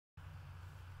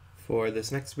For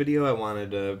this next video, I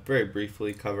wanted to very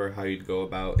briefly cover how you'd go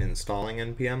about installing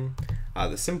NPM.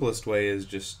 The simplest way is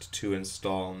just to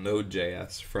install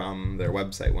Node.js from their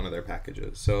website, one of their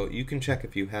packages. So you can check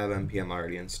if you have NPM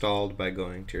already installed by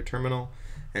going to your terminal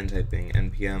and typing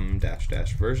npm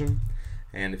version.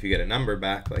 And if you get a number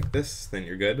back like this, then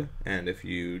you're good. And if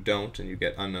you don't and you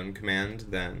get unknown command,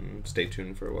 then stay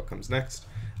tuned for what comes next.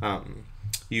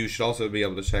 You should also be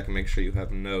able to check and make sure you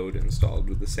have Node installed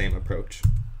with the same approach.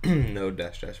 Node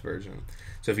version.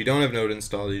 So if you don't have Node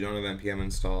installed, you don't have NPM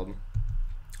installed,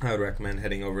 I would recommend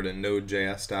heading over to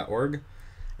nodejs.org,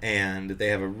 and they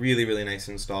have a really nice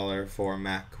installer for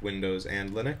Mac, Windows, and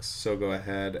Linux. So go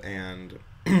ahead and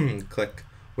click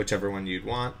whichever one you'd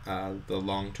want, the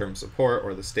long-term support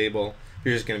or the stable. If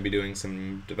you're just going to be doing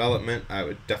some development, I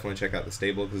would definitely check out the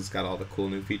stable because it's got all the cool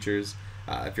new features.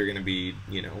 If you're going to be,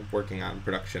 working on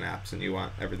production apps and you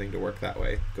want everything to work that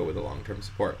way, go with the long-term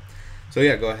support. So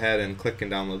yeah, go ahead and click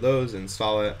and download those,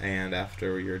 install it, and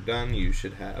after you're done, you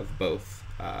should have both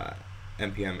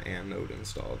NPM and Node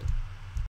installed.